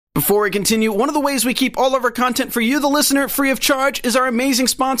Before we continue, one of the ways we keep all of our content for you, the listener, free of charge is our amazing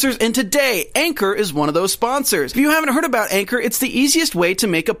sponsors, and today, Anchor is one of those sponsors. If you haven't heard about Anchor, it's the easiest way to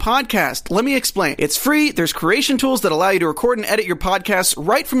make a podcast. Let me explain. It's free, there's creation tools that allow you to record and edit your podcasts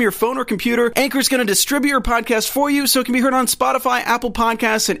right from your phone or computer. Anchor's going to distribute your podcast for you so it can be heard on Spotify, Apple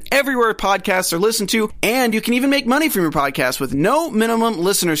Podcasts, and everywhere podcasts are listened to, and you can even make money from your podcast with no minimum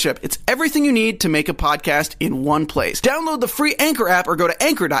listenership. It's everything you need to make a podcast in one place. Download the free Anchor app or go to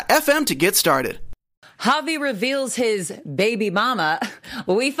anchor.fm to get started. Javi reveals his baby mama.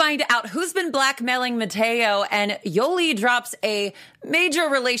 We find out who's been blackmailing Mateo, and Yoli drops a major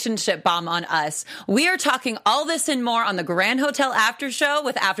relationship bomb on us. We are talking all this and more on the Grand Hotel After Show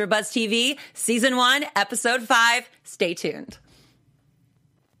with AfterBuzz TV, Season 1, Episode 5. Stay tuned.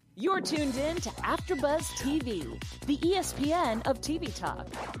 You're tuned in to AfterBuzz TV, the ESPN of TV talk.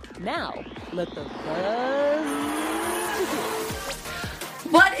 Now, let the buzz begin.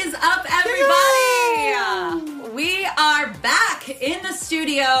 What is up, everybody? We are back in the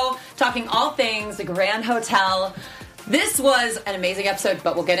studio talking all things Grand Hotel. This was an amazing episode,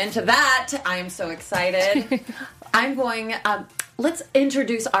 but we'll get into that. I am so excited. Let's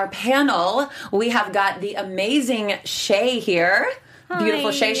introduce our panel. We have got the amazing Shay here. Hi.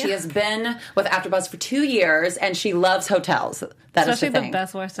 Beautiful Shay. She has been with AfterBuzz for 2 years, and she loves hotels. Especially the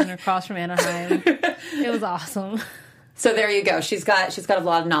Best Western across from Anaheim. It was awesome. So there you go. She's got a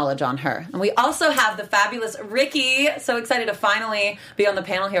lot of knowledge on her. And we also have the fabulous Ricky. So excited to finally be on the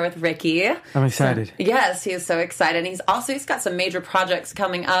panel here with Ricky. I'm excited. So, yes, he is so excited. He's got some major projects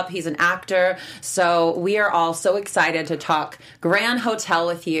coming up. He's an actor. So we are all so excited to talk Grand Hotel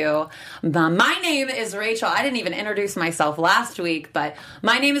with you. My name is Rachel. I didn't even introduce myself last week, but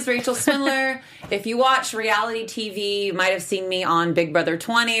my name is Rachel Swindler. If you watch reality TV, you might have seen me on Big Brother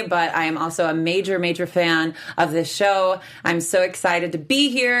 20, but I am also a major, major fan of this show. I'm so excited to be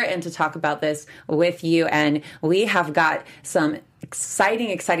here and to talk about this with you. And we have got some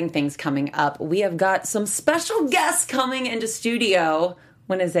exciting things coming up. We have got some special guests coming into studio.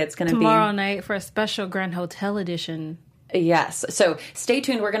 When is it? It's going to be tomorrow night for a special Grand Hotel edition. Yes. So stay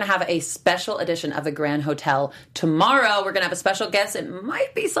tuned. We're going to have a special edition of the Grand Hotel tomorrow. We're going to have a special guest. It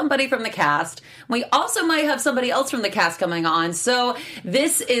might be somebody from the cast. We also might have somebody else from the cast coming on. So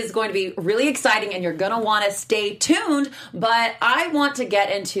this is going to be really exciting, and you're going to want to stay tuned. But I want to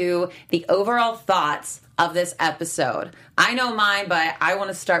get into the overall thoughts of this episode. I know mine, but I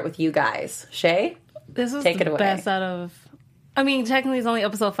want to start with you guys. Shay, this was take it the away. Best out of... I mean, technically it's only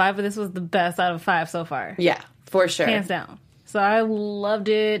episode 5, but this was the best out of 5 so far. Yeah. For sure. Hands down. So I loved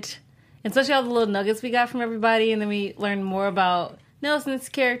it. Especially all the little nuggets we got from everybody. And then we learned more about Nelson's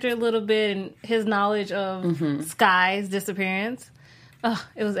character a little bit and his knowledge of Sky's disappearance. Oh,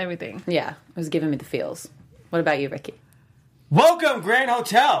 it was everything. Yeah. It was giving me the feels. What about you, Ricky? Welcome, Grand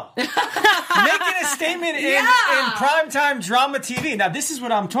Hotel. Making a statement in primetime drama TV. Now, this is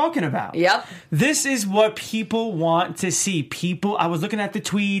what I'm talking about. Yep. This is what people want to see. I was looking at the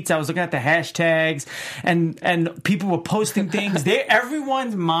tweets, I was looking at the hashtags, and people were posting things.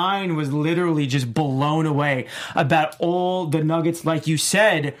 Everyone's mind was literally just blown away about all the nuggets, like you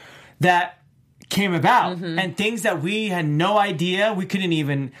said, that came about. And things that we had no idea. We couldn't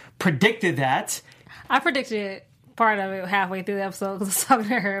even predicted that. I predicted it. Part of it halfway through the episode because I was talking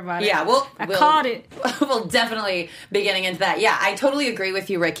to her about it. Yeah, I caught it. We'll definitely be getting into that. Yeah, I totally agree with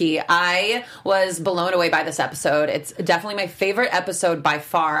you, Ricky. I was blown away by this episode. It's definitely my favorite episode by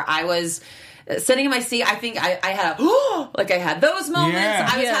far. I was sitting in my seat. I think I had I had those moments. Yeah.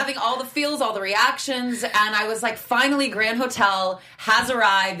 I was having all the feels, all the reactions, and I was like, finally, Grand Hotel has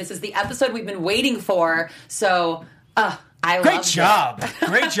arrived. This is the episode we've been waiting for. So, Great job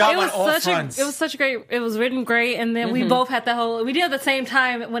on all fronts. It was such a great. It was written great, and then we both had we did at the same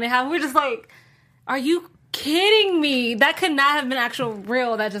time when it happened. We were just like, "Are you kidding me? That could not have been actual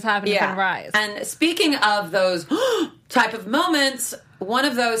real. That just happened in front of our eyes." And speaking of those type of moments, one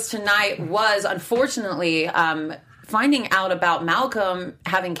of those tonight was unfortunately finding out about Malcolm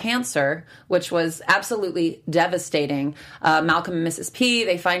having cancer, which was absolutely devastating. Malcolm and Mrs. P,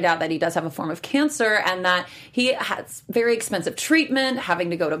 they find out that he does have a form of cancer and that he has very expensive treatment,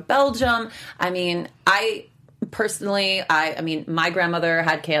 having to go to Belgium. I mean, personally, my grandmother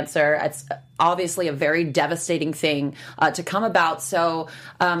had cancer. It's obviously a very devastating thing to come about. So,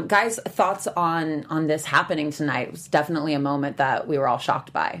 guys, thoughts on this happening tonight? It was definitely a moment that we were all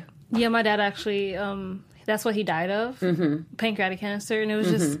shocked by. Yeah, my dad actually, that's what he died of, pancreatic cancer. And it was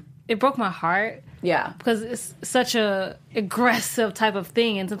just, it broke my heart. Yeah. Because it's such a aggressive type of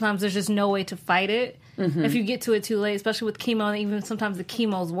thing, and sometimes there's just no way to fight it if you get to it too late, especially with chemo, and even sometimes the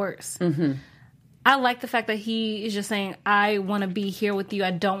chemo's worse. I like the fact that he is just saying, I want to be here with you.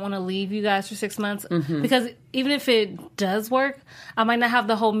 I don't want to leave you guys for 6 months. Because even if it does work, I might not have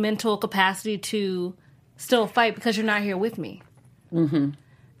the whole mental capacity to still fight because you're not here with me.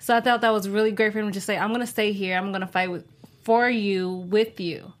 So I thought that was really great for him to just say, I'm going to stay here. I'm going to fight for you, with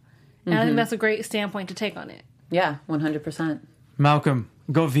you. And I think that's a great standpoint to take on it. Yeah, 100%. Malcolm,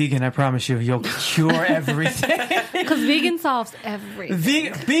 go vegan. I promise you, you'll cure everything. Because vegan solves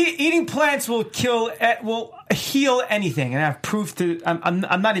everything. Eating plants will heal anything, and I have proof to.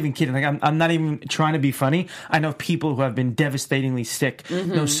 I'm not even kidding. Like I'm not even trying to be funny. I know people who have been devastatingly sick. You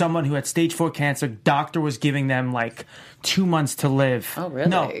know, someone who had stage 4 cancer. Doctor was giving them like 2 months to live. Oh,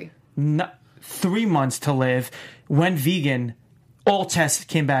 really? No, 3 months to live. Went vegan. All tests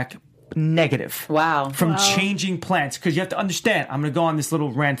came back negative. Wow. From changing plants. Because you have to understand, I'm going to go on this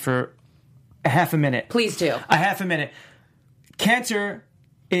little rant for a half a minute. Please do. A half a minute. Cancer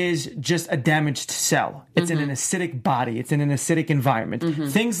is just a damaged cell. It's in an acidic body. It's in an acidic environment.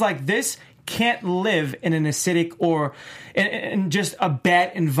 Things like this can't live in an acidic or in just a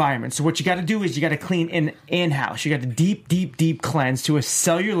bad environment. So what you got to do is you got to clean in-house. You got to deep cleanse to a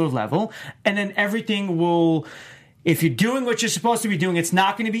cellular level, and then everything will... If you're doing what you're supposed to be doing, it's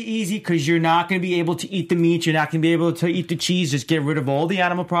not going to be easy because you're not going to be able to eat the meat. You're not going to be able to eat the cheese. Just get rid of all the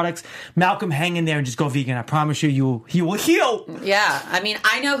animal products. Malcolm, hang in there and just go vegan. I promise you, he will heal. Yeah. I mean,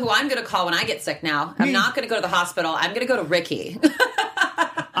 I know who I'm going to call when I get sick now. I'm not going to go to the hospital. I'm going to go to Ricky.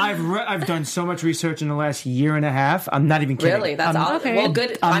 I've done so much research in the last year and a half. I'm not even kidding. Really? That's awesome. okay. Well,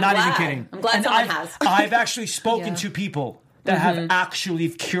 good. I'm not glad. even kidding. I'm glad someone has. I've actually spoken to people that have actually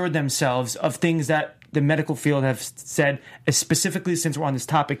cured themselves of things that the medical field have said, specifically since we're on this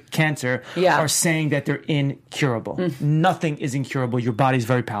topic, cancer, are saying that they're incurable. Nothing is incurable. Your body's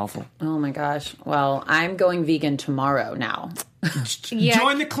very powerful. Oh my gosh. Well, I'm going vegan tomorrow now.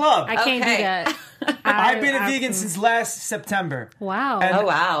 Join the club. I can't do that. I've been a vegan since last September. Wow. And Oh,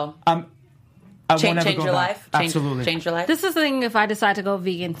 wow. I won't ever Change go your back. life? Absolutely. Change your life? This is the thing, if I decide to go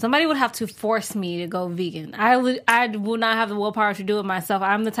vegan, somebody would have to force me to go vegan. I will not have the willpower to do it myself.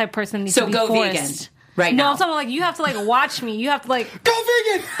 I'm the type of person that needs to be go forced. vegan right No, now. I'm talking like you have to like watch me. You have to like Go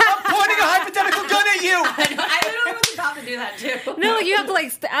vegan! I'm pointing a hypothetical gun at you! I literally was about to do that too. no, like you have to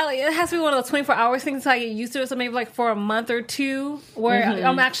like it has to be one of those 24-hour things until I get used to it. So maybe like for a month or two, where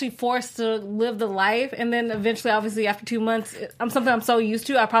I'm actually forced to live the life, and then eventually, obviously, after 2 months, I'm something I'm so used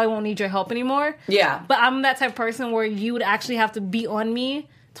to, I probably won't need your help anymore. Yeah. But I'm that type of person where you would actually have to be on me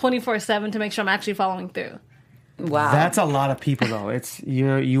 24/7 to make sure I'm actually following through. Wow. That's a lot of people, though.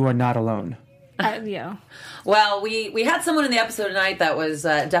 You are not alone. Yeah. Well, we had someone in the episode tonight that was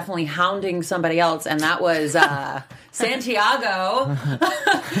definitely hounding somebody else, and that was Santiago.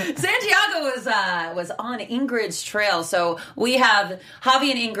 Santiago was on Ingrid's trail. So we have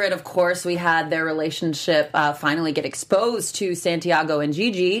Javi and Ingrid, of course. We had their relationship finally get exposed to Santiago and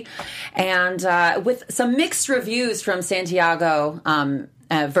Gigi, and with some mixed reviews from Santiago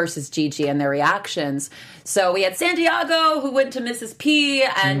versus Gigi and their reactions. So we had Santiago, who went to Mrs. P,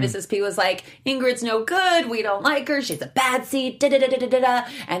 and Mrs. P was like, Ingrid's no good, we don't like her, she's a bad seed, da-da-da-da-da-da.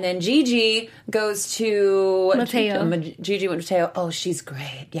 And then Gigi goes to... Mateo. Gigi went to Mateo, oh, she's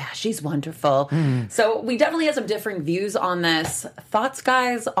great. Yeah, she's wonderful. So we definitely have some different views on this. Thoughts,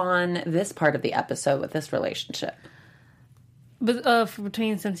 guys, on this part of the episode with this relationship? But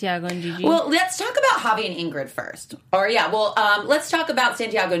between Santiago and Gigi. Well, let's talk about Javi and Ingrid first. Or, let's talk about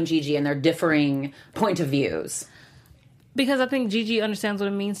Santiago and Gigi and their differing point of views. Because I think Gigi understands what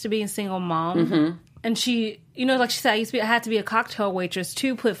it means to be a single mom. And she, like she said, I had to be a cocktail waitress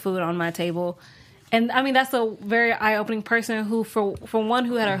to put food on my table. And, I mean, that's a very eye-opening person who, for one,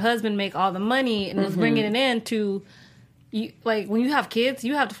 who had her husband make all the money and was bringing it in to, when you have kids,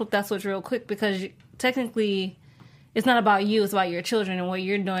 you have to flip that switch real quick because technically... It's not about you, it's about your children and what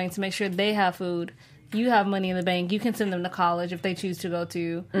you're doing to make sure they have food. You have money in the bank. You can send them to college if they choose to go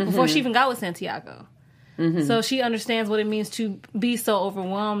to. Before she even got with Santiago. So she understands what it means to be so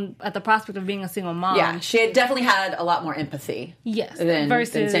overwhelmed at the prospect of being a single mom. Yeah, she had definitely had a lot more empathy. Yes. Than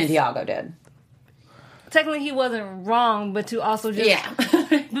Santiago did. Technically, he wasn't wrong, but to also just... Yeah.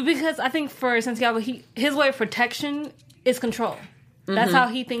 But because I think for Santiago, his way of protection is control. That's how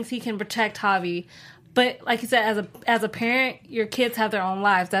he thinks he can protect Javi. But like you said, as a parent, your kids have their own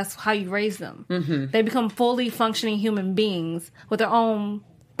lives. That's how you raise them. They become fully functioning human beings with their own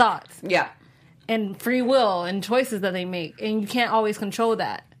thoughts. Yeah. And free will and choices that they make. And you can't always control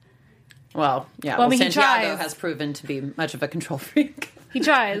that. Well, yeah. Well, I mean, Santiago has proven to be much of a control freak. He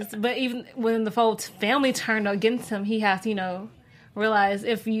tries. But even when the whole family turned against him, he has to, realize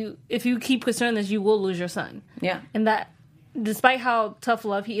if you keep pursuing this, you will lose your son. Yeah. And that despite how tough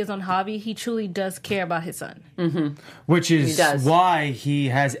love he is on Javi, he truly does care about his son. Which is does. why he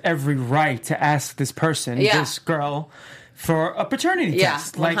has every right to ask this person, this girl, for a paternity Yeah,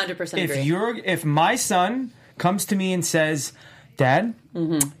 test. 100% agree. If my son comes to me and says, Dad,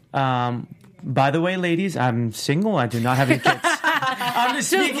 by the way, ladies, I'm single. I do not have any kids. I'm just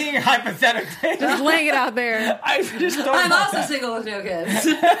speaking hypothetically. Just laying it out there. I just don't I'm know also that. single with no kids.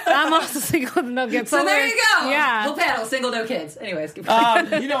 I'm also single with no kids. So there you go. Yeah. Whole panel, single, no kids. Anyways.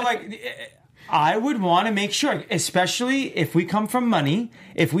 I would want to make sure, especially if we come from money,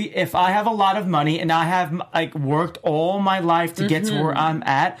 if I have a lot of money and I have worked all my life to get to where I'm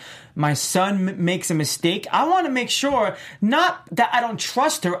at, my son makes a mistake, I want to make sure, not that I don't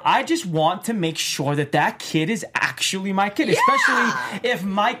trust her, I just want to make sure that kid is actually my kid, especially if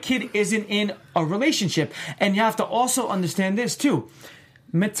my kid isn't in a relationship. And you have to also understand this too.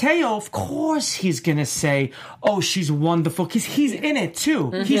 Mateo, of course, he's going to say, oh, she's wonderful, because he's in it too.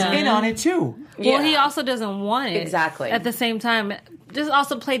 He's in on it too. Well, he also doesn't want it. Exactly. At the same time, just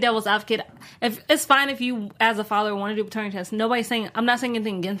also play devil's advocate. If it's fine if you, as a father, want to do a paternity test. Nobody's saying, I'm not saying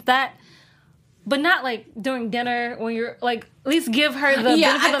anything against that. But not during dinner when you're at least give her the benefit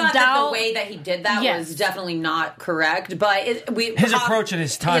I of thought that doubt. the way that he did that Yes. was definitely not correct. But His approach and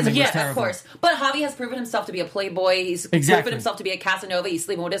his timing was yes, terrible. of course. But Javi has proven himself to be a playboy. He's proven himself to be a Casanova. He's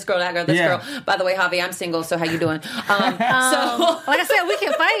sleeping with this girl, that girl, this girl. By the way, Javi, I'm single, so how you doing? So, like I said, we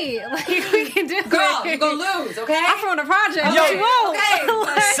can fight. We can do girl, it. you're gonna lose, okay? I'm from the project. Okay, What you want?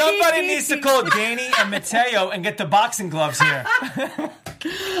 okay. Somebody needs to call Danny and Mateo and get the boxing gloves here.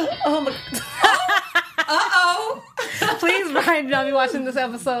 Oh my. Uh-oh. Please, Brian, do not be watching this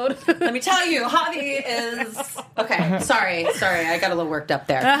episode. Let me tell you, Javi is okay. Sorry, I got a little worked up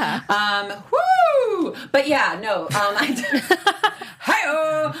there. Woo! But yeah, no.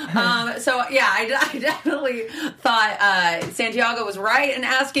 So yeah, I definitely thought Santiago was right in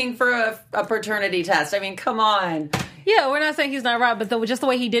asking for a paternity test. I mean, come on. Yeah, we're not saying he's not right, but just the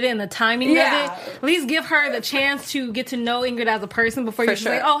way he did it and the timing of it, at least give her the chance to get to know Ingrid as a person before you just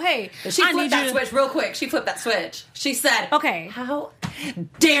say, oh, hey, she I flipped need that you switch real quick. She flipped that switch. She said, okay. How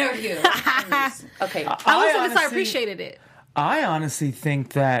dare you? Okay. I appreciated it. I honestly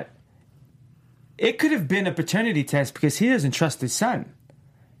think that it could have been a paternity test because he doesn't trust his son.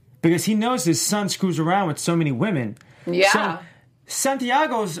 Because he knows his son screws around with so many women. Yeah. So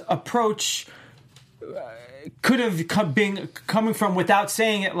Santiago's approach could have been coming from without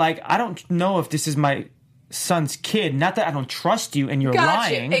saying it, I don't know if this is my son's kid. Not that I don't trust you and you're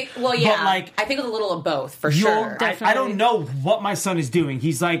lying. Well, yeah. But I think it's a little of both, for sure. I don't know what my son is doing.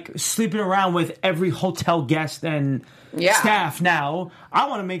 He's sleeping around with every hotel guest and staff now. I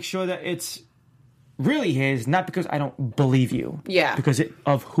want to make sure that it's really his, not because I don't believe you. Yeah. Because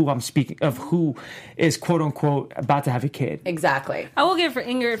of who I'm speaking, of who is quote unquote about to have a kid. Exactly. I will give for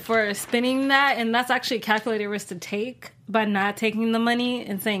Ingrid for spinning that, and that's actually a calculated risk to take by not taking the money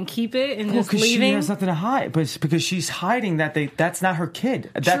and saying keep it and just leaving. She has nothing to hide, but it's because she's hiding that's not her kid.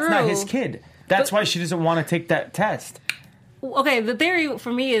 That's not his kid. That's why she doesn't want to take that test. Okay, the theory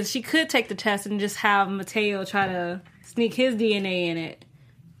for me is she could take the test and just have Mateo try to sneak his DNA in it.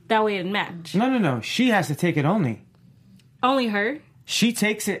 That way it'd match. No. She has to take it only. Only her? She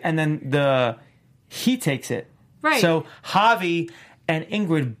takes it and then he takes it. Right. So Javi and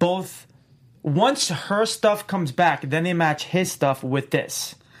Ingrid both, once her stuff comes back, then they match his stuff with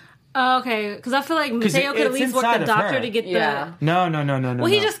this. Okay, because I feel like Mateo could at least work the doctor to get the... No. Well,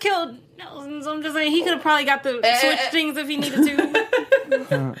 he just killed Nelson, so I'm just saying he could have probably got the switch things if he needed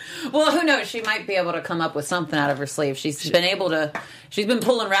to. Well, who knows? She might be able to come up with something out of her sleeve. She's been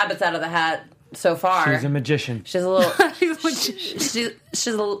pulling rabbits out of the hat so far. She's a magician. She's a little. she's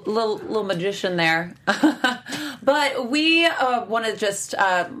a little magician there. But we want to just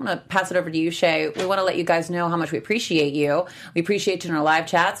pass it over to you, Shay. We want to let you guys know how much we appreciate you. We appreciate you in our live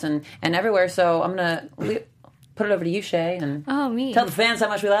chats and everywhere. So I'm gonna put it over to you, Shay, and tell the fans how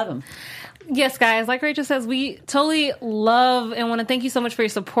much we love them. Yes, guys, like Rachel says, we totally love and want to thank you so much for your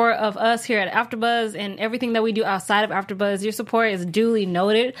support of us here at AfterBuzz and everything that we do outside of AfterBuzz. Your support is duly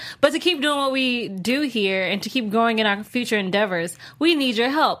noted. But to keep doing what we do here and to keep growing in our future endeavors, we need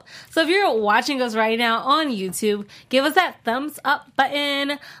your help. So if you're watching us right now on YouTube, give us that thumbs up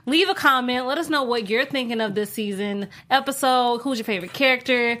button, leave a comment, let us know what you're thinking of this season episode, who's your favorite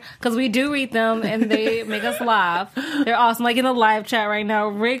character, because we do read them and they make us laugh. They're awesome. Like in the live chat right now,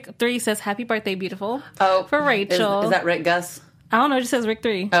 Rick3 says, happy birthday, beautiful. Oh, for Rachel. Is that Rick Gus? I don't know. It just says Rick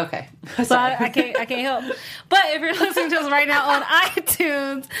 3. Okay, so I can't help. But if you're listening to us right now on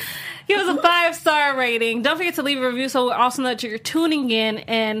iTunes, give us a 5-star rating. Don't forget to leave a review so we also know that you're tuning in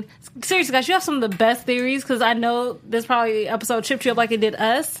and seriously, guys, you have some of the best theories because I know this probably episode tripped you up like it did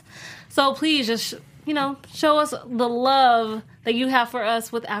us. So please just, show us the love that you have for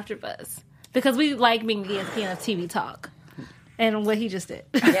us with AfterBuzz because we like being ESPN of TV Talk and what he just did.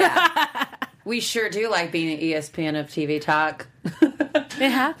 Yeah. We sure do like being an ESPN of TV Talk. It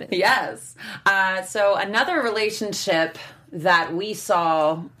happens. Yes. So another relationship that we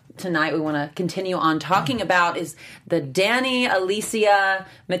saw tonight we want to continue on talking about is the Danny, Alicia,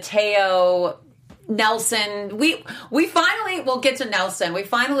 Mateo, Nelson. We finally will get to Nelson. We're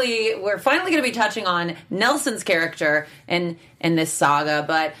finally going to be touching on Nelson's character in this saga,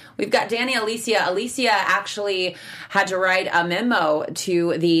 but we've got Danny, Alicia. Alicia actually had to write a memo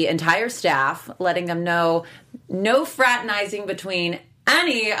to the entire staff letting them know no fraternizing between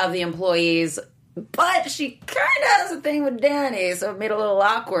any of the employees, but she kind of has a thing with Danny, so it made it a little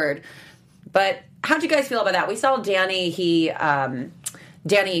awkward. But how'd you guys feel about that? We saw Danny,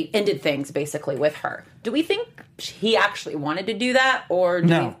 Danny ended things basically with her. Do we think he actually wanted to do that, or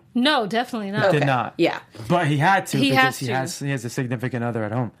No. No, definitely not. Did not. Yeah, But he had to He because has he has a significant other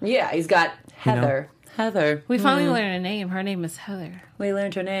at home. yeah, he's got Heather. Heather. We finally learned a name. Her name is Heather. We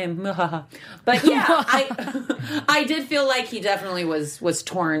learned her name. But yeah, I did feel like he definitely was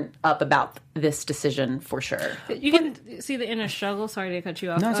torn up about this decision for sure. You can see the inner struggle. Sorry to cut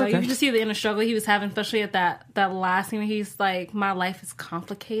you off. No, it's okay. You can just see the inner struggle he was having, especially at that last scene where he's like, my life is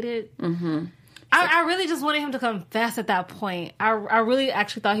complicated. Mm-hmm. I really just wanted him to confess at that point. I really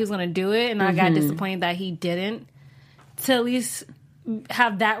actually thought he was going to do it, and I got disappointed that he didn't. To at least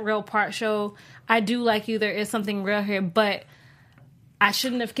have that real part show, I do like you, there is something real here, but I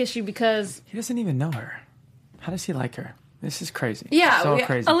shouldn't have kissed you because... He doesn't even know her. How does he like her? This is crazy. Yeah, so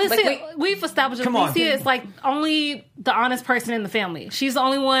crazy. Alicia, we've established Come on. Alicia is like only the honest person in the family. She's the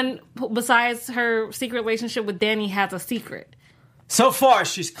only one, besides her secret relationship with Danny, has a secret. So far,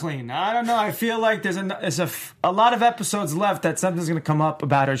 she's clean. I don't know. I feel like there's a lot of episodes left that something's going to come up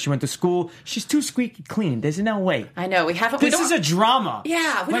about her. She went to school. She's too squeaky clean. There's no way. I know we haven't. This is a drama.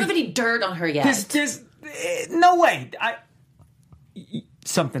 Yeah, we don't have any dirt on her yet. There's no way.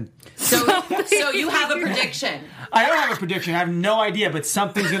 Something. So you have a prediction. I don't have a prediction. I have no idea, but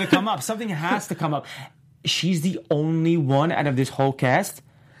something's going to come up. Something has to come up. She's the only one out of this whole cast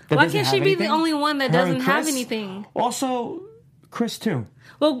that Why doesn't can't have she be anything. the only one that Her and doesn't have Chris. anything? Also, Chris too.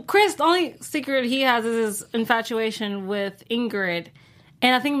 Well, Chris, the only secret he has is his infatuation with Ingrid.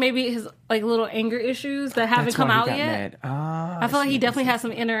 And I think maybe his like little anger issues that haven't That's come why he out got yet. mad. I feel like he definitely has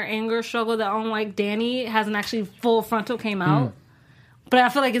some inner anger struggle that, unlike Danny, hasn't actually full frontal came out. But I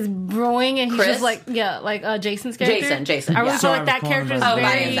feel like it's brewing, and he's Chris? just like Jason's character. Jason, I really yeah. feel Sorry, like that I was calling character is him by Oh, by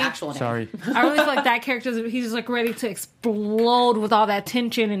very. his actual name. Sorry. I really feel like that character he's just like ready to explode with all that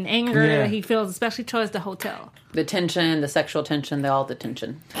tension and anger Yeah. that he feels, especially towards the hotel. The tension, the sexual tension, all the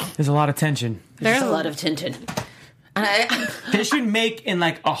tension. There's a lot of tension. There's a lot of tension. And They should make in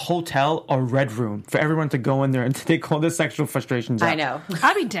like a hotel a red room for everyone to go in there and take all their sexual frustrations out. I know.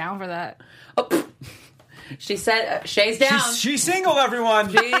 I'd be down for that. She said, Shay's down. She's single, everyone.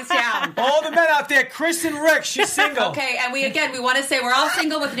 She's down. All the men out there, Chris and Rick, she's single. Okay, and we want to say we're all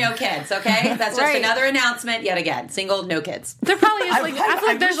single with no kids, okay? That's just Right. another announcement yet again. Single, no kids. There probably is like I feel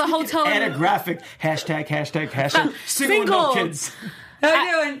like there's wish a we could hotel. Add a graphic hashtag single with no Single. kids. How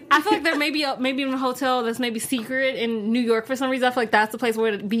you doing? I feel like there may be even a hotel that's maybe secret in New York for some reason. I feel like that's the place where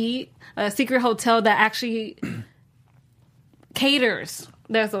it'd be a secret hotel that actually caters.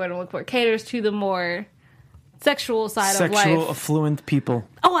 That's the word I'm looking for. Caters to the more sexual side of Sexual life. affluent people.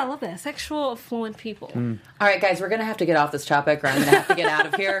 Oh, I love that. Sexual affluent people. All right, guys, we're going to have to get off this topic, or I'm going to have to get out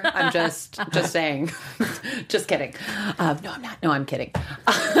of here. I'm just saying. Just kidding. No, I'm not. No, I'm kidding.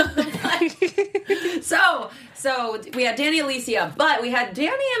 So we had Danny, Alicia, but we had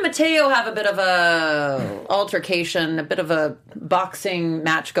Danny and Mateo have a bit of a altercation, a bit of a boxing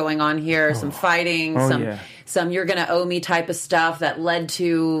match going on here, some fighting, some you're going to owe me type of stuff that led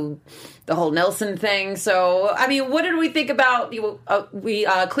to the whole Nelson thing. So, I mean, what did we think about? We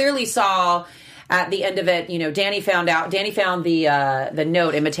clearly saw at the end of it, Danny found the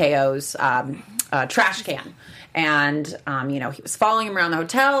note in Mateo's trash can. And, he was following him around the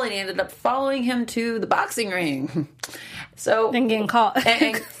hotel, and he ended up following him to the boxing ring. So And getting caught.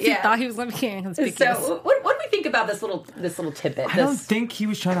 And- He yeah. thought he was going to be inconspicuous. So, what do we think about this little tidbit? I don't think he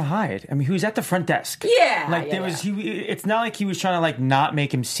was trying to hide. I mean, he was at the front desk. Yeah, Like, yeah, there was, it's not like he was trying to, like, not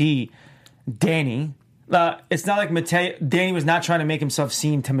make him see Danny. It's not like Danny was not trying to make himself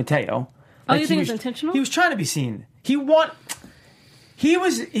seen to Mateo. Oh, Like, you think it's intentional? He was trying to be seen.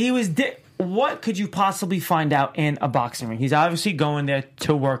 What could you possibly find out in a boxing ring? He's obviously going there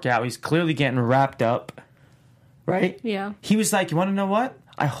to work out. He's clearly getting wrapped up, right? Yeah. He was like, you want to know what?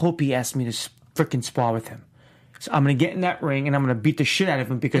 I hope he asks me to freaking spar with him. So I'm going to get in that ring and I'm going to beat the shit out of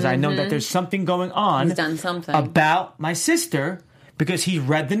him because I know that there's something going on. He's done something. About my sister because he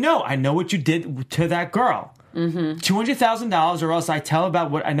read the note. I know what you did to that girl. $200,000 or else I tell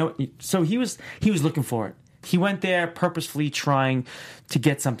about what I know. So he was looking for it. He went there purposefully trying to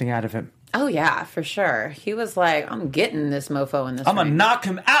get something out of him. Oh, yeah, for sure. He was like, I'm getting this mofo in this I'm going to ring. knock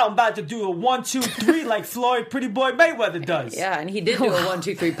him out. I'm about to do a 1, 2, 3 like Floyd Pretty Boy Mayweather does. Yeah, and he did do a 1,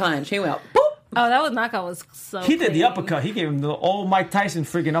 2, 3 punch. He went, boop. Oh, that knockout was so He did the clean. uppercut. He gave him the old Mike Tyson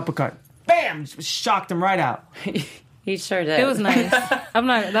freaking uppercut. Bam! Just shocked him right out. He sure did. It was nice. That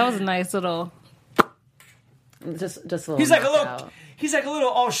was a nice little. Just a little. He's like knockout. he's like a little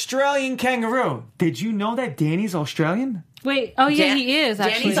Australian kangaroo. Did you know that Danny's Australian? Wait, oh yeah, he is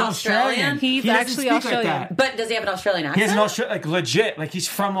Danny's actually. Australian? He's He doesn't actually speak like Australian. that. But does he have an Australian accent? He has an Australian, like legit, like he's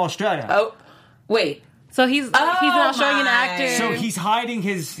from Australia. Oh, wait. So he's an Australian my. actor. So he's hiding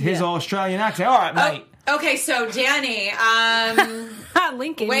his Australian accent. All right, mate. Oh, okay, so Danny,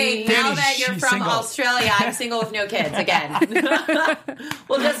 Lincoln. wait, Danny, now that you're she's from single. Australia, I'm single with no kids again.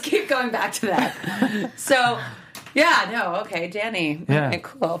 We'll just keep going back to that. So, yeah, no, okay, Danny. Yeah. Okay,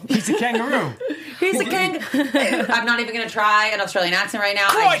 cool. He's a kangaroo. He's a king. I'm not even going to try an Australian accent right now.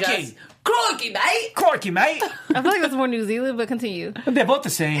 Crikey! Crikey, mate! Corky, mate. I feel like that's more New Zealand, but continue. They're both the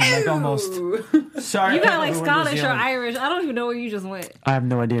same, like almost. Sorry, You got like everyone in New Scottish or Zealand. Irish. I don't even know where you just went. I have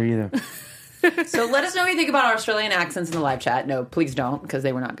no idea either. So let us know what you think about our Australian accents in the live chat. No, please don't, because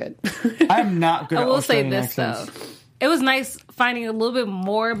they were not good. I'm not good I at will say Australian this accents. though. It was nice finding a little bit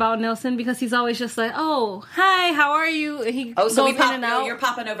more about Nelson because he's always just like, "Oh, hi, how are you?" And he Oh, so goes in and out. you're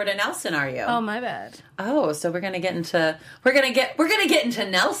popping over to Nelson, are you? Oh, my bad. Oh, so we're gonna get into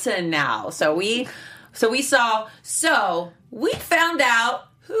Nelson now. So we found out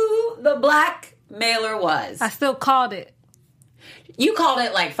who the blackmailer was. I still called it. You called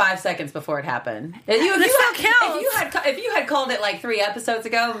it like 5 seconds before it happened. If you had called it like 3 episodes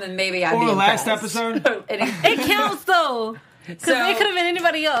ago, then maybe I'd be Or the last impressed. episode. It counts though, because So- it could have been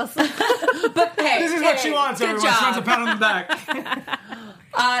anybody else. But hey, This is what she wants, Good everyone. She wants a job. pat on the back.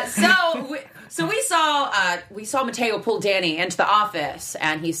 So we saw Mateo pull Danny into the office,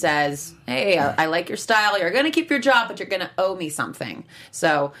 and he says, "Hey, I like your style. You're going to keep your job, but you're going to owe me something."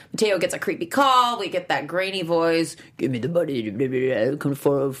 So Mateo gets a creepy call. We get that grainy voice, "Give me the money, blah, blah, blah, come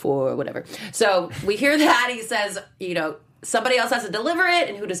 404, whatever." So we hear that. He says, somebody else has to deliver it,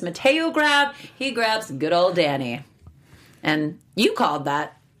 and who does Mateo grab? He grabs good old Danny. And you called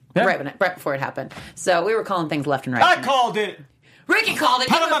that Yeah. right before it happened. So we were calling things left and right. I called it. Ricky called it.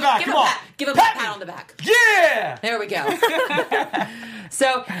 Pat on my back, come on. Give him a Pat pat me. on the back. Yeah. There we go.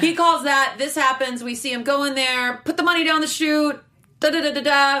 So he calls that. This happens. We see him go in there, put the money down the chute.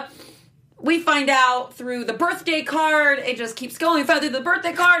 Da-da-da-da-da. We find out through the birthday card. It just keeps going. We found through the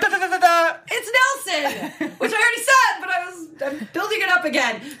birthday card. Da-da-da-da-da. It's Nelson, which I already said, but I'm building it up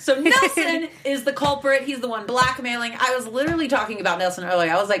again. So Nelson is the culprit. He's the one blackmailing. I was literally talking about Nelson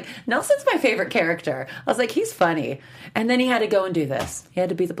earlier. I was like, Nelson's my favorite character. I was like, he's funny. And then he had to go and do this. He had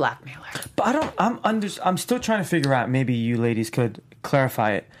to be the blackmailer. But I'm still trying to figure out. Maybe you ladies could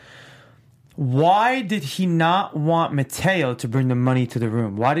clarify it. Why did he not want Mateo to bring the money to the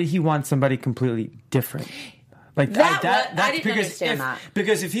room? Why did he want somebody completely different? Like I that's didn't because understand that.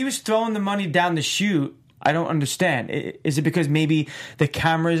 Because if he was throwing the money down the chute, I don't understand. Is it because maybe the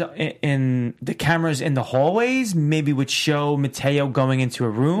cameras in the hallways maybe would show Mateo going into a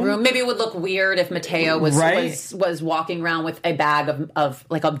room? Maybe it would look weird if Mateo was Right. was walking around with a bag of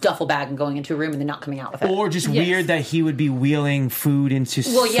like a duffel bag and going into a room and then not coming out with it. Or just weird that he would be wheeling food into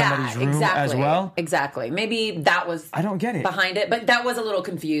somebody's room exactly. as well? Exactly. Maybe that was I don't get it. behind it, but that was a little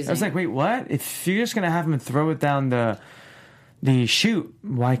confusing. I was like, wait, what? If you're just gonna have him throw it down the chute,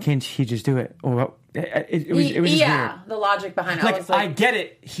 why can't he just do it? Or it was just weird. the logic behind it. I Like, was like, I get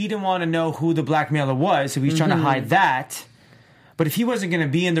it. He didn't want to know who the blackmailer was, so he's trying to Mm-hmm. hide that. But if he wasn't going to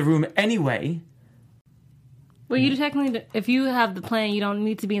be in the room anyway, Well, you technically, if you have the plan, you don't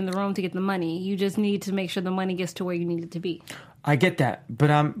need to be in the room to get the money. You just need to make sure the money gets to where you need it to be. I get that.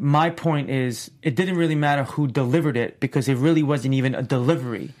 But my point is, it didn't really matter who delivered it because it really wasn't even a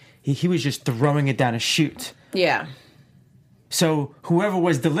delivery. He was just throwing it down a chute. yeah. So whoever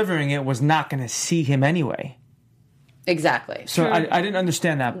was delivering it was not going to see him anyway. Exactly. So I didn't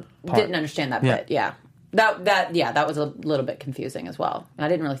understand that part. Didn't understand that Yeah. bit. Yeah. That was a little bit confusing as well. I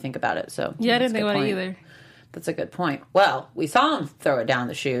didn't really think about it. So Yeah, I that's didn't a think good about it point. either. That's a good point. Well, we saw him throw it down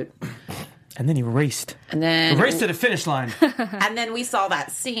the chute, And then he raced. and then Raced to the finish line. and then we saw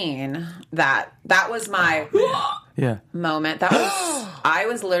that scene. That was my Yeah. moment. That was I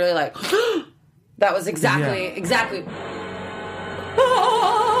was literally like, that was exactly.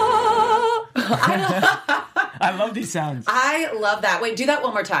 I love these sounds. I love that. Wait, do that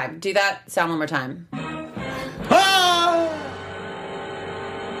one more time. Do that sound one more time. Ah!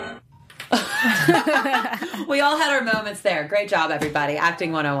 We all had our moments there. Great job, everybody.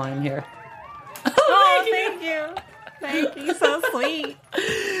 Acting 101 here. Oh, thank you. Thank you. So sweet.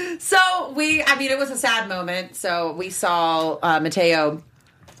 So it was a sad moment. So we saw Mateo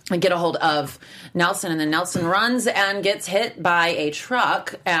get a hold of Nelson, and then Nelson runs and gets hit by a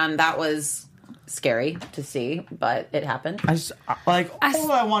truck, and that was scary to see, but it happened. All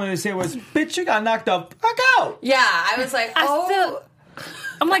I wanted to say was, bitch, you got knocked the fuck out. Yeah, I was like,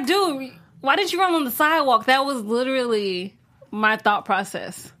 I'm like, dude, why didn't you run on the sidewalk? That was literally my thought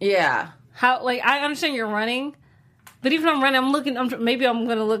process. Yeah. How, like, I understand you're running, but even if I'm running, maybe I'm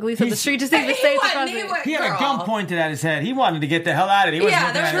going to look at least at the street to see if it's safe across it. He had a gun pointed at his head. He wanted to get the hell out of it. He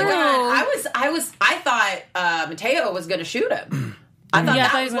Yeah, there's the gun. I thought Mateo was going to shoot him. I thought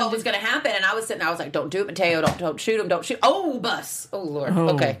that was what was going to happen, and I was sitting there. I was like, "Don't do it, Mateo! Don't shoot him! Don't shoot!" Oh, bus! Oh, Lord!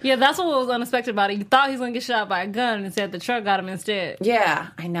 Oh. Okay. Yeah, that's what was unexpected about it. You thought he was going to get shot by a gun, and instead the truck got him instead. Yeah,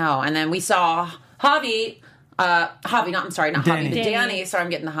 I know. And then we saw Javi. Not Javi. Danny. Sorry, I'm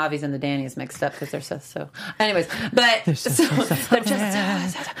getting the Javis and the Dannys mixed up because they're so. Anyways, but they're just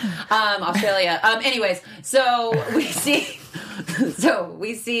Australia. Anyways, so we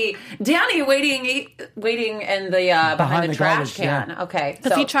see Danny waiting in the behind the trash can. Yeah. Okay,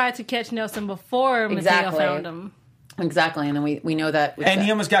 because he tried to catch Nelson before Mateo found him. Exactly, and then we know that.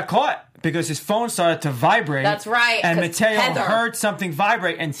 He almost got caught because his phone started to vibrate. That's right. And Mateo heard something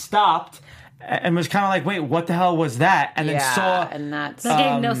vibrate and stopped. And was kind of like, wait, what the hell was that? And then saw... and that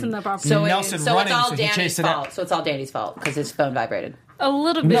gave Nelson the proper... So Nelson it's running, all so Danny's fault. So it's all Danny's fault because his phone vibrated. A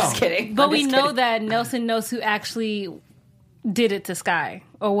little bit. Just kidding. But we know that Nelson knows who actually did it to Sky,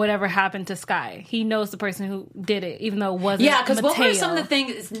 or whatever happened to Sky. He knows the person who did it, even though it wasn't Mateo. Yeah, because what were some of the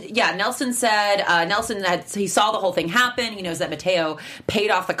things... Yeah, Nelson said... he saw the whole thing happen. He knows that Mateo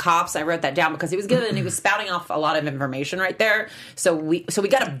paid off the cops. I wrote that down because he was spouting off a lot of information right there. So we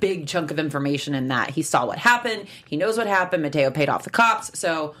got a big chunk of information in that. He saw what happened. He knows what happened. Mateo paid off the cops.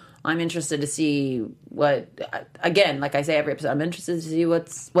 So I'm interested to see what... Again, like I say every episode, I'm interested to see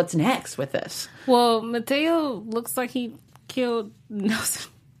what's next with this. Well, Mateo looks like he killed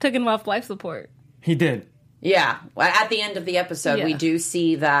Nelson, took him off life support. He did. Yeah. At the end of the episode, we do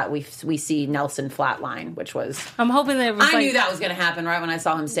see that we see Nelson flatline, which was... I'm hoping that... I knew that was going to happen right when I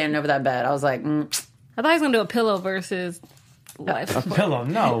saw him standing over that bed. I was like... I thought he was going to do a pillow versus life support. A pillow?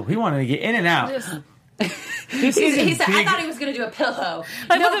 No. He wanted to get in and out. He said, I thought he was going to do a pillow.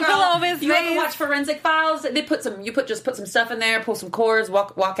 Like, put the pillow over his face. You ever watch Forensic Files? They put some stuff in there, pull some cords,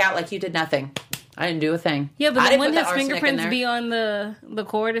 walk out like you did nothing. I didn't do a thing. Yeah, but wouldn't his fingerprints be on the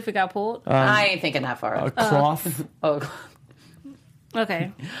cord if it got pulled? I ain't thinking that far. A cloth?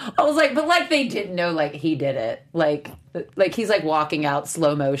 Okay. I was like, but like they didn't know like he did it. Like he's like walking out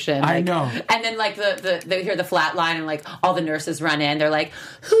slow motion. I like, know. And then like they hear the flat line and like all the nurses run in. They're like,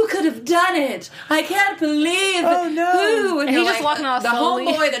 who could have done it? I can't believe. Oh no. Who? And he's just walking out slowly.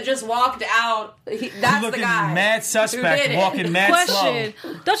 The homeboy that just walked out. That's the guy. Mad suspect, walking mad Question: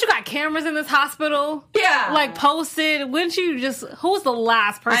 slow. Don't you got cameras in this hospital? Yeah. Like posted. Wouldn't you just? Who's the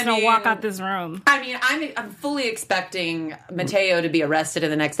last person to walk out this room? I mean, I'm fully expecting Mateo to be arrested in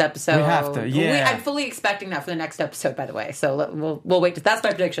the next episode. We have to. Yeah. I'm fully expecting that for the next episode. By the way, so we'll wait. That's my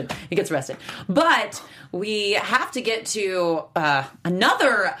prediction. He gets arrested, but we have to get to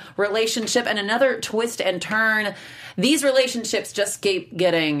another relationship and another twist and turn. These relationships just keep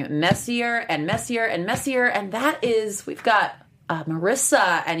getting messier and messier and messier, and that is we've got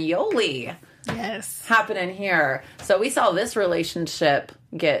Marissa and Yoli. Yes. Happening here. So we saw this relationship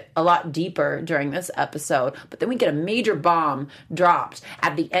get a lot deeper during this episode, but then we get a major bomb dropped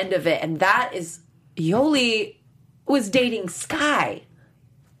at the end of it, and that is Yoli was dating Sky.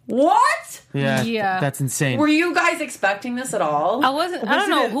 What? Yeah. That's insane. Were you guys expecting this at all? I wasn't. I don't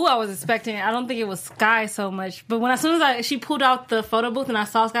know who I was expecting. I don't think it was Sky so much. But as soon as she pulled out the photo booth and I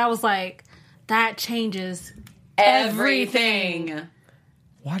saw Sky, I was like, that changes everything.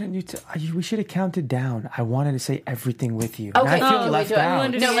 Why didn't you? We should have counted down. I wanted to say everything with you. Okay, I feel left out.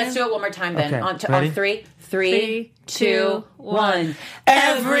 No, let's do it one more time then. Okay. On three. 3, 2, 1.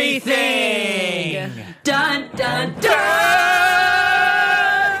 Everything. Dun dun dun.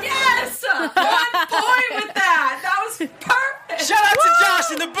 Yes, 1 point with that. That was perfect. Shout out to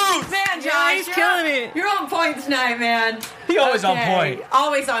Josh in the booth. Man, Josh, he's killing it. You're on point tonight, man. He always on point.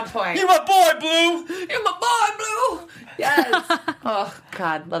 Always on point. You my boy, Blue. You're my boy, Blue. Yes. Oh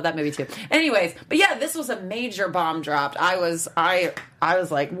God, love that movie too. Anyways, but yeah, this was a major bomb dropped. I was like,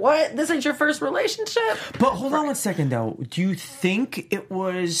 what? This ain't your first relationship? But hold on 1 second though. Do you think it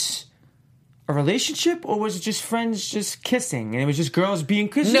was a relationship, or was it just friends just kissing, and it was just girls being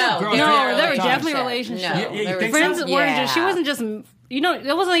kissing? No, girls they No, were there were relationship. definitely relationships. No, Yeah, you there think was- so? Friends weren't just. She Yeah. wasn't just.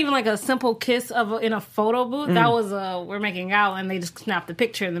 It wasn't even like a simple kiss in a photo booth. Mm. That was we're making out, and they just snapped the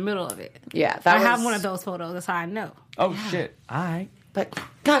picture in the middle of it. Yeah, that I was, have one of those photos. That's how I know. Oh shit! All right. But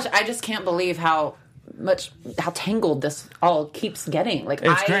gosh, I just can't believe how tangled this all keeps getting. Like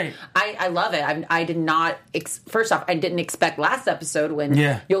It's great. I love it. I did not. First off, I didn't expect last episode when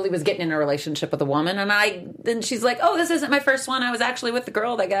Yoli was getting in a relationship with a woman, and then she's like, "Oh, this isn't my first one. I was actually with the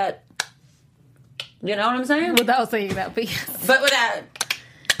girl that got." You know what I'm saying? Without saying that, but yes. But with that.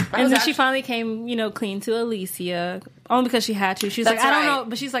 And then she finally came, clean to Alicia, only because she had to. She's like, That's I don't right. know,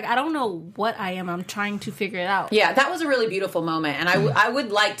 but she's like, I don't know what I am. I'm trying to figure it out. Yeah, that was a really beautiful moment, and I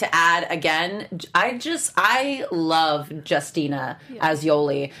would like to add again. I love Justina as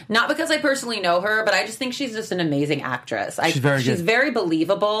Yoli, not because I personally know her, but I just think she's just an amazing actress. She's very good. She's very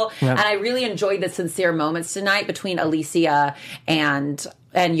believable, Yep. and I really enjoyed the sincere moments tonight between Alicia and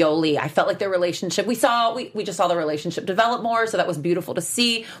Yoli. I felt like their relationship, we just saw the relationship develop more, so that was beautiful to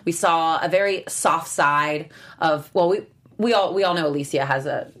see. We saw a very soft side of, we all know Alicia has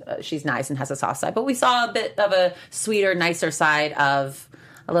she's nice and has a soft side, but we saw a bit of a sweeter, nicer side of,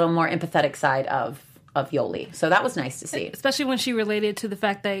 a little more empathetic side of Yoli. So that was nice to see. Especially when she related to the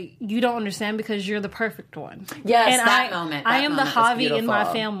fact that you don't understand because you're the perfect one. Yes, and that moment. I am the moment was Javi in my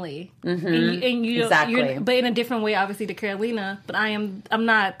beautiful. family, and you Exactly. You're, but in a different way, obviously to Carolina. But I'm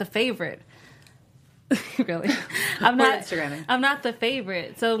not the favorite. Really, I'm We're not Instagramming. I'm not the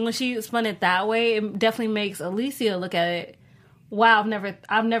favorite. So when she spun it that way, it definitely makes Alicia look at it. Wow,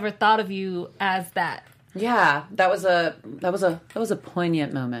 I've never thought of you as that. Yeah, that was a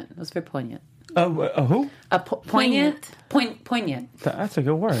poignant moment. It was very poignant. Who? Poignant. That's a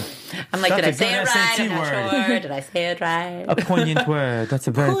good word. I'm like, That's did I a say good it right? SAT I'm not word. sure. Did I say it right? A poignant word. That's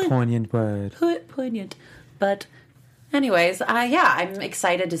a very poignant word. Poignant. But anyways, I'm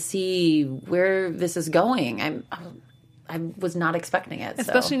excited to see where this is going. I was not expecting it.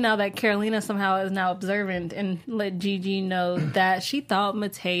 Especially now that Carolina somehow is now observant and let Gigi know that she thought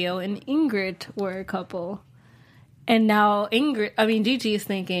Mateo and Ingrid were a couple. And now Gigi is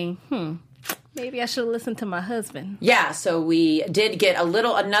thinking, maybe I should listen to my husband. Yeah, so we did get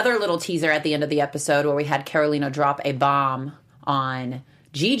another little teaser at the end of the episode where we had Carolina drop a bomb on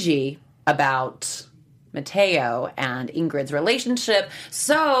Gigi about Mateo and Ingrid's relationship.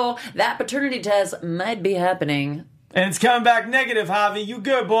 So that paternity test might be happening. And it's coming back negative, Javi. You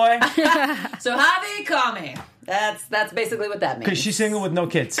good, boy? So Javi, call me. That's basically what that means. Because she's single with no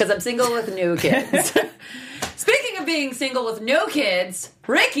kids. Because I'm single with no kids. Speaking of being single with no kids,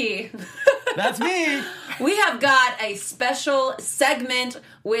 Ricky, That's me. we have got a special segment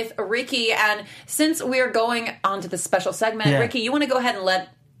with Ricky. And since we're going on to the special segment, Yeah. Ricky, you want to go ahead and let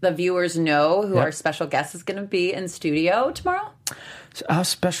the viewers know who Yep. our special guest is going to be in studio tomorrow? So our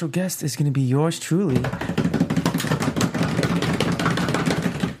special guest is going to be yours truly,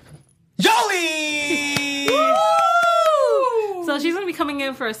 Yoli! So she's going to be coming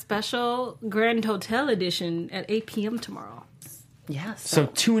in for a special Grand Hotel edition at 8 p.m. tomorrow. Yes. So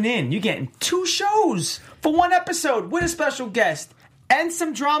tune in. You're getting 2 shows for 1 episode with a special guest and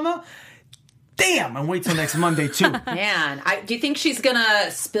some drama. Damn, and wait till next Monday, too. Man, do you think she's going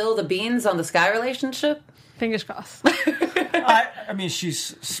to spill the beans on the Sky relationship? Fingers crossed. I mean,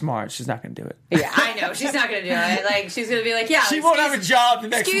 she's smart. She's not going to do it. Yeah, I know. She's not going to do it. Like, she's going to be like, yeah. She won't have a job the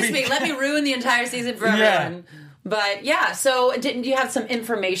next Excuse week. me, let me ruin the entire season for Yeah. everyone. But yeah, so didn't you have some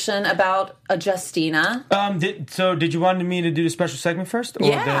information about Justina? Did you want me to do the special segment first? Or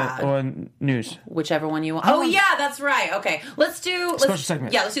Yeah. or news? Whichever one you want. Oh, yeah, that's right. Okay, let's do... Special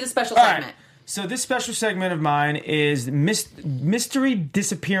segment. Yeah, let's do the special All segment. right. So this special segment of mine is mystery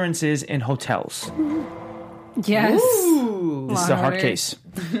disappearances in hotels. Yes. This is a hard case.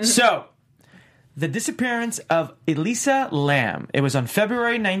 So, the disappearance of Elisa Lam. It was on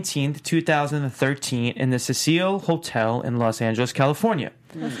February 19th, 2013 in the Cecil Hotel in Los Angeles, California.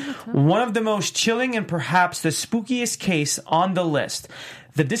 One of the most chilling and perhaps the spookiest case on the list.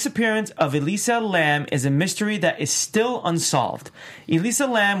 The disappearance of Elisa Lam is a mystery that is still unsolved. Elisa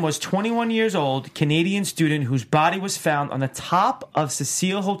Lam was 21 years old, Canadian student whose body was found on the top of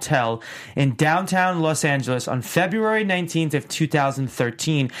Cecil Hotel in downtown Los Angeles on February 19th of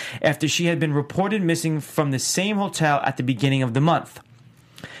 2013 after she had been reported missing from the same hotel at the beginning of the month.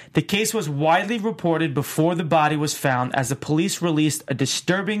 The case was widely reported before the body was found as the police released a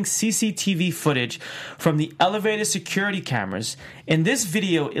disturbing CCTV footage from the elevator security cameras. In this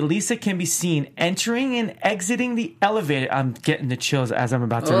video, Elisa can be seen entering and exiting the elevator. I'm getting the chills as I'm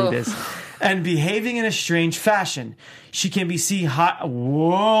about to read this. And behaving in a strange fashion. She can be seen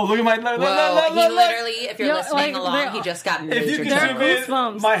Whoa, look at my... Whoa, he literally, if you're listening along, he just got major If you chills. can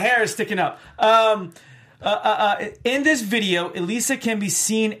zoom in, my hair is sticking up. In this video, Elisa can be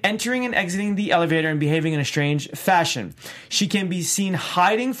seen entering and exiting the elevator and behaving in a strange fashion. She can be seen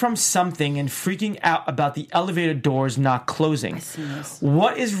hiding from something and freaking out about the elevator doors not closing.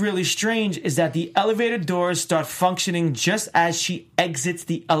 What is really strange is that the elevator doors start functioning just as she exits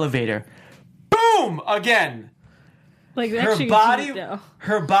the elevator. Boom! Again. Like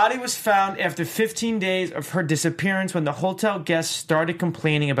Her body was found after 15 days of her disappearance when the hotel guests started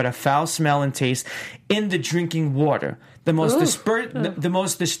complaining about a foul smell and taste in the drinking water. The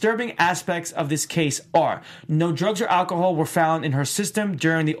most disturbing aspects of this case are no drugs or alcohol were found in her system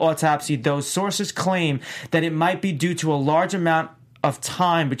during the autopsy, though sources claim that it might be due to a large amount of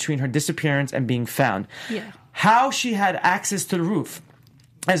time between her disappearance and being found. Yeah. How she had access to the roof.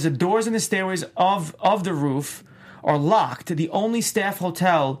 As the doors and the stairways of the roof are locked, the only staff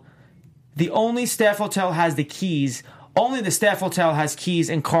hotel has the keys. Only the staff hotel has keys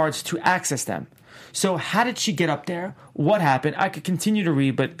and cards to access them. So how did she get up there? What happened? I could continue to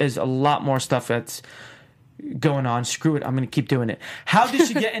read, but there's a lot more stuff that's going on. Screw it. I'm going to keep doing it. How did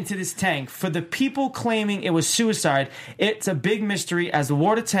she get into this tank? For the people claiming it was suicide, it's a big mystery as the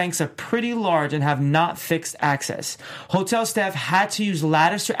water tanks are pretty large and have not fixed access. Hotel staff had to use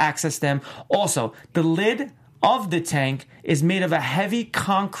ladders to access them. Also, the lid of the tank is made of a heavy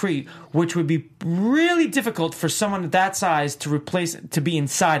concrete, which would be really difficult for someone that size to be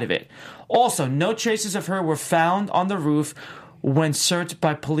inside of it. Also, no traces of her were found on the roof when searched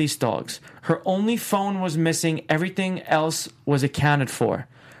by police dogs. Her only phone was missing. Everything else was accounted for.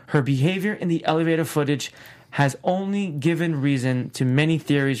 Her behavior in the elevator footage has only given reason to many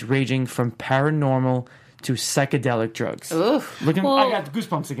theories ranging from paranormal to psychedelic drugs. Oof. I got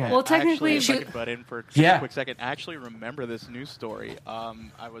goosebumps again. Well, technically, Actually, if I could butt in for Yeah. a quick second. I actually remember this news story.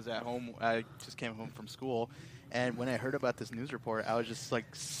 I was at home. I just came home from school, and when I heard about this news report, I was just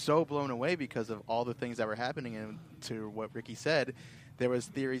like so blown away because of all the things that were happening. And to what Ricky said, there was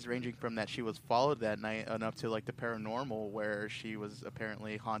theories ranging from that she was followed that night and up to like the paranormal, where she was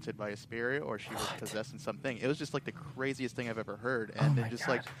apparently haunted by a spirit or she was possessed in something. It was just like the craziest thing I've ever heard, and it just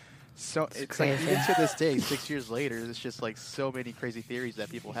like. So it's like even to this day, 6 years later, there's just like so many crazy theories that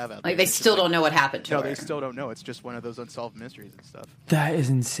people have out there. Like they still don't know what happened to her. No, they still don't know. It's just one of those unsolved mysteries and stuff. That is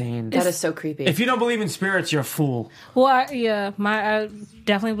insane. That is so creepy. If you don't believe in spirits, you're a fool. Well, I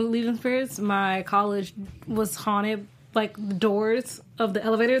definitely believe in spirits. My college was haunted, like the doors of the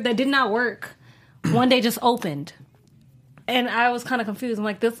elevator that did not work. One day just opened, and I was kind of confused. I'm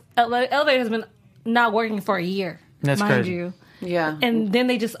like, this elevator has been not working for a year. That's mind crazy. you. Yeah. And then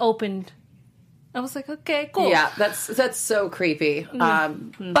they just opened. I was like, okay, cool. Yeah, that's so creepy.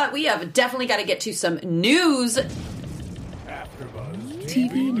 But we have definitely got to get to some news.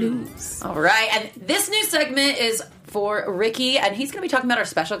 TV news. All right, and this news segment is for Ricky, and he's going to be talking about our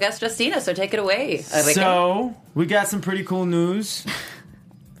special guest, Justina, so take it away. Ricky. So, we got some pretty cool news.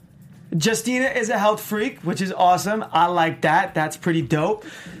 Justina is a health freak, which is awesome. I like that. That's pretty dope.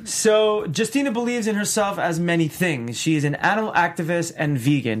 So, Justina believes in herself as many things. She is an animal activist and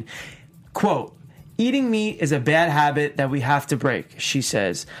vegan. Quote, eating meat is a bad habit that we have to break, she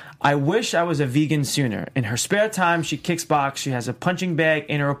says. I wish I was a vegan sooner. In her spare time, she kicks box. She has a punching bag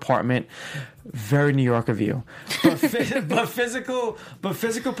in her apartment. Very New York of you. But physical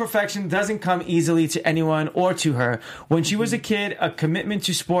perfection doesn't come easily to anyone or to her. When she was a kid, a commitment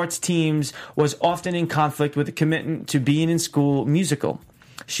to sports teams was often in conflict with a commitment to being in school musical.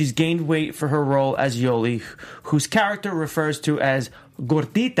 She's gained weight for her role as Yoli, whose character refers to as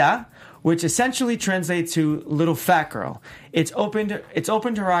gordita, which essentially translates to little fat girl. It's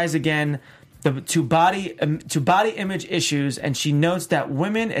opened her eyes again to body image issues, and she notes that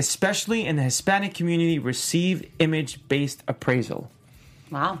women, especially in the Hispanic community, receive image-based appraisal.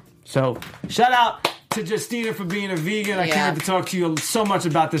 Wow. So, shout out to Justina for being a vegan. I can't wait to talk to you so much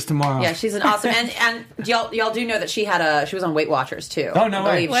about this tomorrow. Yeah, she's an awesome, and y'all do know that she was on Weight Watchers too. Oh, no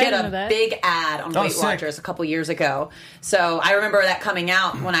way. She had a big ad on Weight Watchers a couple years ago. So I remember that coming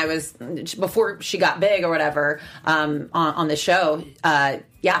out when I was before she got big or whatever on the show.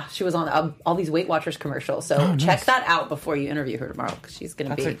 Yeah, she was on all these Weight Watchers commercials. So check that out before you interview her tomorrow, because she's going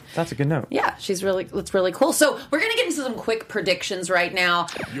to be. That's a good note. Yeah, it's really cool. So we're going to get into some quick predictions right now.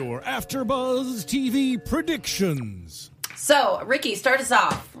 Your AfterBuzz TV predictions. So, Ricky, start us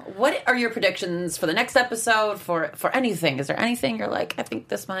off. what are your predictions for the next episode, for anything? Is there anything you're like, I think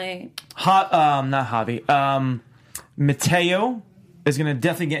this might... Not Javi. Mateo is going to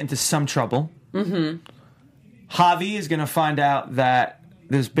definitely get into some trouble. Mm-hmm. Javi is going to find out that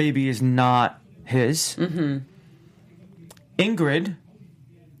this baby is not his. Mm-hmm. Ingrid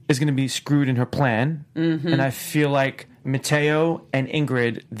is going to be screwed in her plan. Mm-hmm. And I feel like Mateo and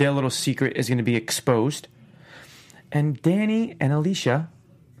Ingrid, their little secret is going to be exposed. And Danny and Alicia,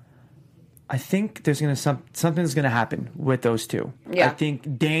 I think there's going to something's going to happen with those two. Yeah. I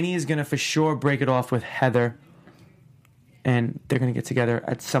think Danny is going to for sure break it off with Heather, and they're going to get together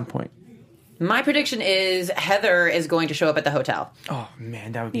at some point. My prediction is Heather is going to show up at the hotel. Oh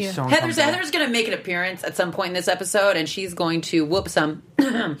man, that would be so Heather's going to make an appearance at some point in this episode, and she's going to whoop some,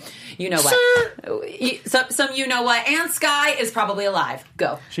 you know what, some you know what, and Sky is probably alive.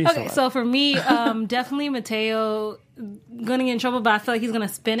 Go. Okay, so for me, definitely Mateo going to get in trouble, but I feel like he's going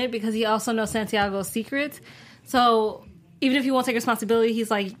to spin it because he also knows Santiago's secrets. So even if he won't take responsibility, he's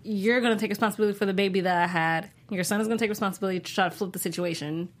like, you're going to take responsibility for the baby that I had. Your son is going to take responsibility to try to flip the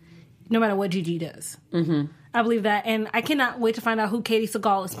situation, no matter what Gigi does. Mm-hmm. I believe that, and I cannot wait to find out who Katie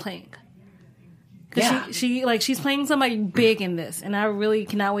Seagal is playing. Because she's playing somebody big in this, and I really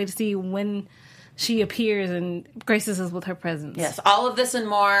cannot wait to see when she appears and graces us with her presence. Yes, all of this and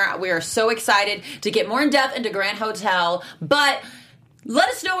more. We are so excited to get more in depth into Grand Hotel, but let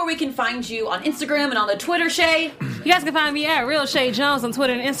us know where we can find you on Instagram and on the Twitter, Shay. You guys can find me at Real Shay Jones on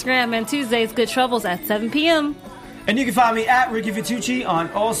Twitter and Instagram, and Tuesdays Good Troubles at 7 p.m. And you can find me at Ricky Vitucci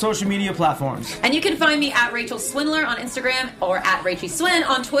on all social media platforms. And you can find me at Rachel Swindler on Instagram or at Rachie Swin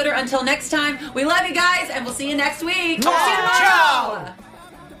on Twitter. Until next time, we love you guys, and we'll see you next week. See you tomorrow.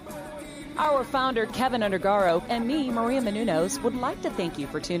 Our founder, Kevin Undergaro, and me, Maria Menounos, would like to thank you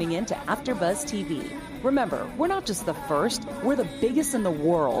for tuning in to AfterBuzz TV. Remember, we're not just the first, we're the biggest in the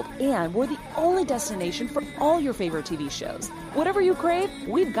world, and we're the only destination for all your favorite TV shows. Whatever you crave,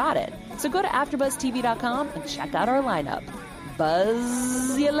 we've got it. So go to AfterBuzzTV.com and check out our lineup.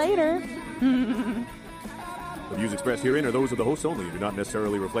 Buzz you later. The views expressed herein are those of the hosts only and do not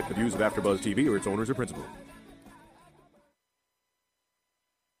necessarily reflect the views of AfterBuzz TV or its owners or principals.